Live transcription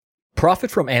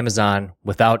Profit from Amazon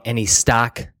without any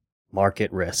stock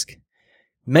market risk.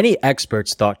 Many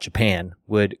experts thought Japan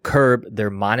would curb their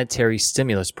monetary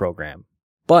stimulus program,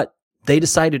 but they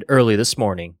decided early this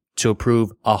morning to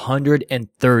approve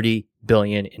 $130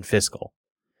 billion in fiscal.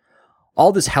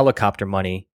 All this helicopter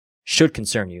money should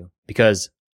concern you because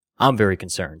I'm very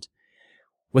concerned.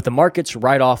 With the markets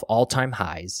right off all-time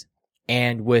highs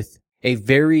and with a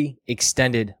very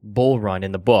extended bull run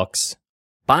in the books,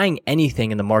 buying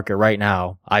anything in the market right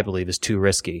now, I believe, is too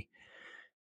risky.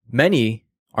 Many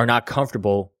are not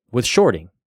comfortable with shorting,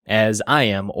 as I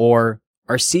am, or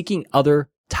are seeking other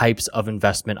types of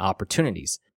investment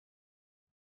opportunities.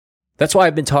 That's why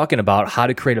I've been talking about how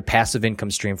to create a passive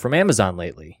income stream from Amazon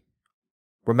lately.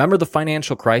 Remember the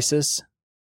financial crisis?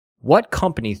 What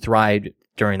company thrived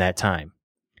during that time?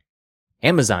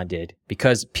 Amazon did,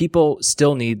 because people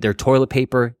still need their toilet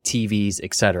paper, TVs,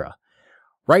 etc.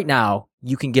 Right now,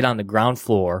 you can get on the ground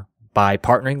floor by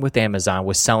partnering with Amazon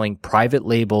with selling private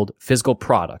labeled physical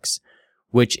products,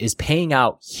 which is paying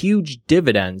out huge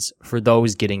dividends for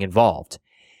those getting involved.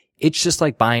 It's just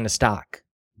like buying a stock.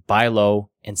 Buy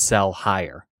low and sell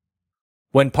higher.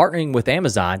 When partnering with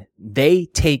Amazon, they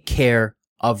take care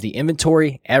of the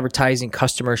inventory, advertising,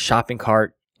 customer, shopping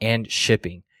cart, and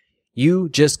shipping. You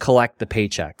just collect the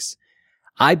paychecks.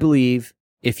 I believe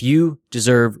if you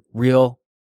deserve real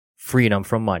freedom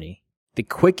from money, the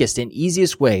quickest and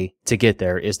easiest way to get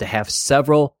there is to have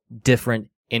several different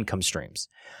income streams.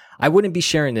 I wouldn't be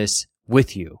sharing this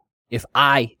with you if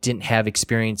I didn't have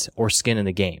experience or skin in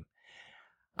the game.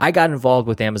 I got involved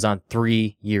with Amazon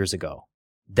 3 years ago.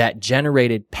 That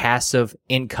generated passive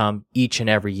income each and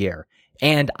every year.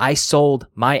 And I sold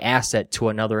my asset to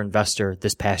another investor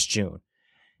this past June.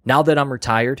 Now that I'm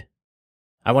retired,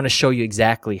 I want to show you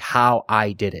exactly how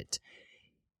I did it.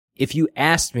 If you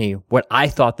asked me what I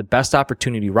thought the best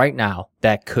opportunity right now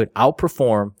that could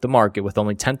outperform the market with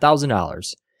only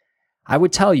 $10,000, I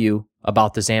would tell you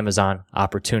about this Amazon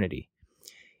opportunity.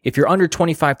 If you're under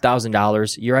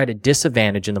 $25,000, you're at a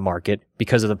disadvantage in the market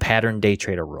because of the pattern day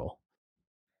trader rule.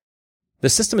 The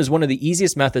system is one of the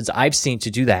easiest methods I've seen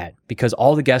to do that because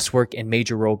all the guesswork and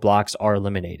major roadblocks are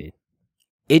eliminated.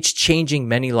 It's changing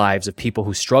many lives of people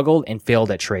who struggled and failed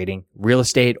at trading, real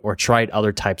estate, or tried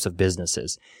other types of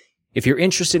businesses. If you're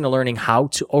interested in learning how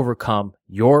to overcome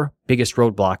your biggest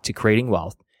roadblock to creating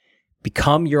wealth,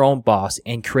 become your own boss,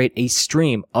 and create a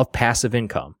stream of passive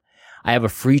income, I have a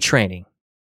free training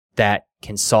that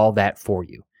can solve that for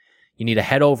you. You need to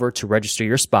head over to register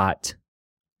your spot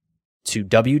to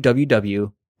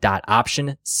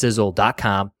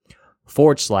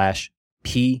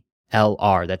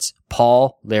www.optionsizzle.com/PLR. That's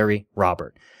Paul, Larry,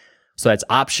 Robert. So that's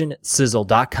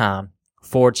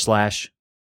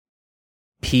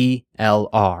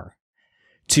optionsizzle.com/PLR.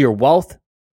 To your wealth,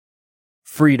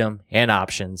 freedom, and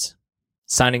options.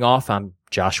 Signing off, I'm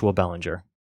Joshua Bellinger.